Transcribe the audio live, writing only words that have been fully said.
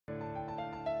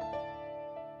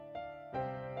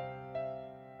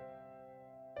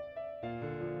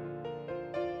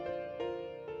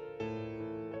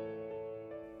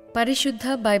పరిశుద్ధ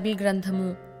బైబిల్ గ్రంథము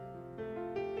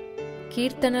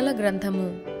కీర్తనల గ్రంథము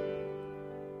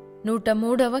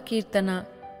 103వ కీర్తన.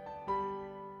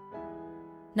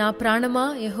 నా ప్రాణమా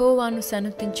యెహోవాను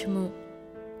సన్నుతించుము,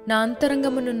 నా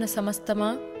అంతరంగమునున్న సమస్తమా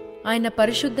ఆయన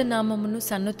పరిశుద్ధ నామమును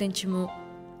సన్నుతించుము.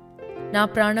 నా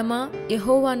ప్రాణమా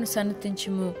యెహోవాను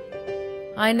సన్నుతించుము,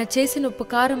 ఆయన చేసిన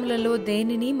ఉపకారములలో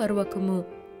దేనిని మరువకుము.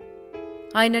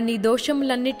 ఆయన నీ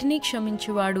దోషములన్నిటినీ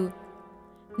క్షమించువాడు,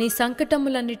 నీ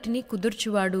సంకటములన్నిటినీ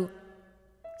కుదుర్చువాడు.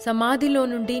 సమాధిలో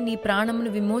నుండి నీ ప్రాణమును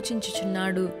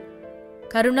విమోచించుచున్నాడు,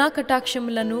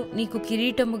 కరుణాకటాక్షములను నీకు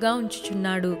కిరీటముగా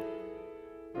ఉంచుచున్నాడు.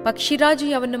 పక్షిరాజు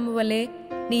యవనము వలె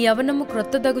నీ యవనము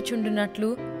క్రొత్తదగుచుండునట్లు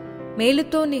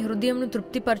మేలుతో నీ హృదయమును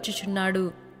తృప్తిపరచుచున్నాడు.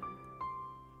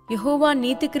 యెహోవా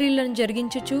నీతిక్రియలను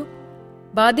జరిగించుచు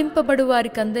బాధింపబడు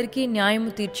వారికందరికీ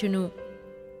న్యాయము తీర్చును.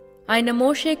 ఆయన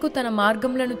మోషేకు తన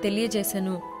మార్గములను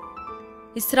తెలియజేసెను,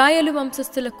 ఇశ్రాయేలు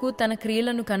వంశస్థులకు తన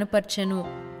క్రియలను కనపర్చెను.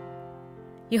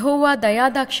 యెహోవా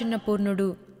దయాదాక్షిణ్యపూర్ణుడు,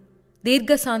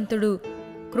 దీర్ఘశాంతుడు,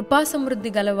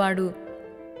 కృపాసమృద్ధి గలవాడు.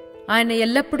 ఆయన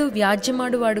ఎల్లప్పుడూ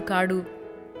వ్యాజ్యమాడువాడు కాడు,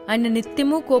 ఆయన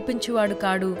నిత్యమూ కోపించువాడు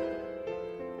కాడు.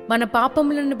 మన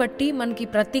పాపములను బట్టి మనకి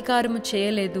ప్రతీకారము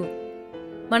చేయలేదు,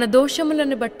 మన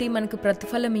దోషములను బట్టి మనకు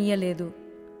ప్రతిఫలమియ్యలేదు.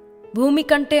 భూమి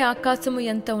కంటే ఆకాశము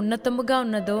ఎంత ఉన్నతముగా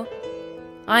ఉన్నదో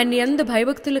ఆయన యందు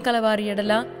భయభక్తులు కలవారి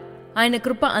ఎడల ఆయన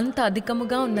కృప అంత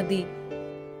అధికముగా ఉన్నది.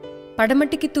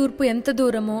 పడమటికి తూర్పు ఎంత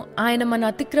దూరమో ఆయన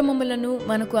మన అతిక్రమములను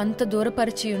మనకు అంత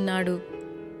దూరపరిచియున్నాడు.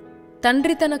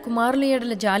 తండ్రి తన కుమారుల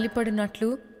ఎడల జాలిపడునట్లు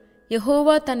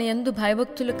యెహోవా తన యందు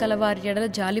భయభక్తులు కలవారి ఎడల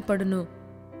జాలిపడును.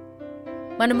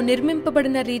 మనము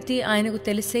నిర్మింపబడిన రీతి ఆయనకు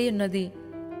తెలిసేయున్నది,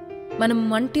 మనము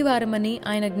మంటివారమని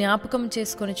ఆయన జ్ఞాపకం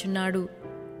చేసుకొనుచున్నాడు.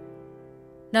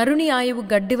 నరుని ఆయువు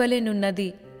గడ్డివలెనున్నది,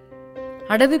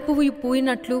 అడవి పువ్వు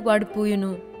పూయినట్లు వాడు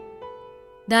పూయును.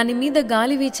 దానిమీద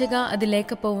గాలి వీచగా అది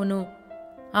లేకపోవును,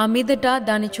 ఆ మీదట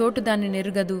దాని చోటు దాన్ని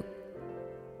నెరుగదు.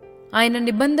 ఆయన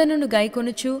నిబంధనను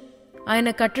గైకొనుచు ఆయన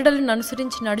కట్టడలను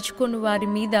అనుసరించి నడుచుకొను వారి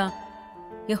మీద,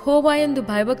 యెహోవాయందు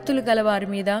భయభక్తులు గలవారి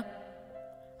మీద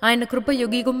ఆయన కృప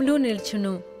యుగయుగములు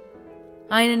నిల్చును.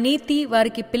 ఆయన నీతి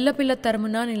వారికి పిల్ల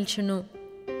తరమున నిల్చును.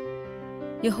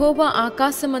 యెహోవా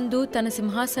ఆకాశమందు తన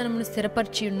సింహాసనమును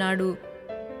స్థిరపరిచియున్నాడు,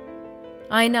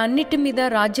 ఆయన అన్నిటి మీద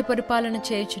రాజ్య పరిపాలన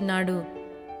చేయుచున్నాడు.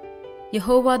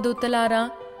 యెహోవా దూతలారా,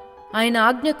 ఆయన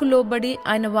ఆజ్ఞకు లోబడి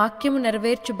ఆయన వాక్యము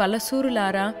నెరవేర్చు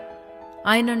బలసూరులారా,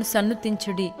 ఆయనను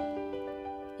సన్నుతించుడి.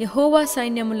 యెహోవా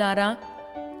సైన్యములారా,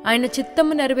 ఆయన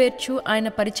చిత్తము నెరవేర్చు ఆయన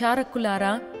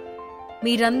పరిచారకులారా,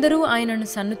 మీరందరూ ఆయనను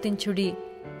సన్నుతించుడి.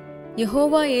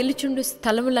 యెహోవా ఏలుచుండు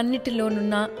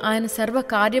స్థలములన్నిటిలోనున్న ఆయన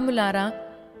సర్వకార్యములారా,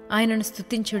 ఆయనను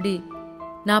స్తుతించుడి.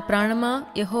 నా ప్రాణమా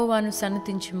యెహోవాను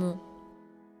సన్నుతించుము.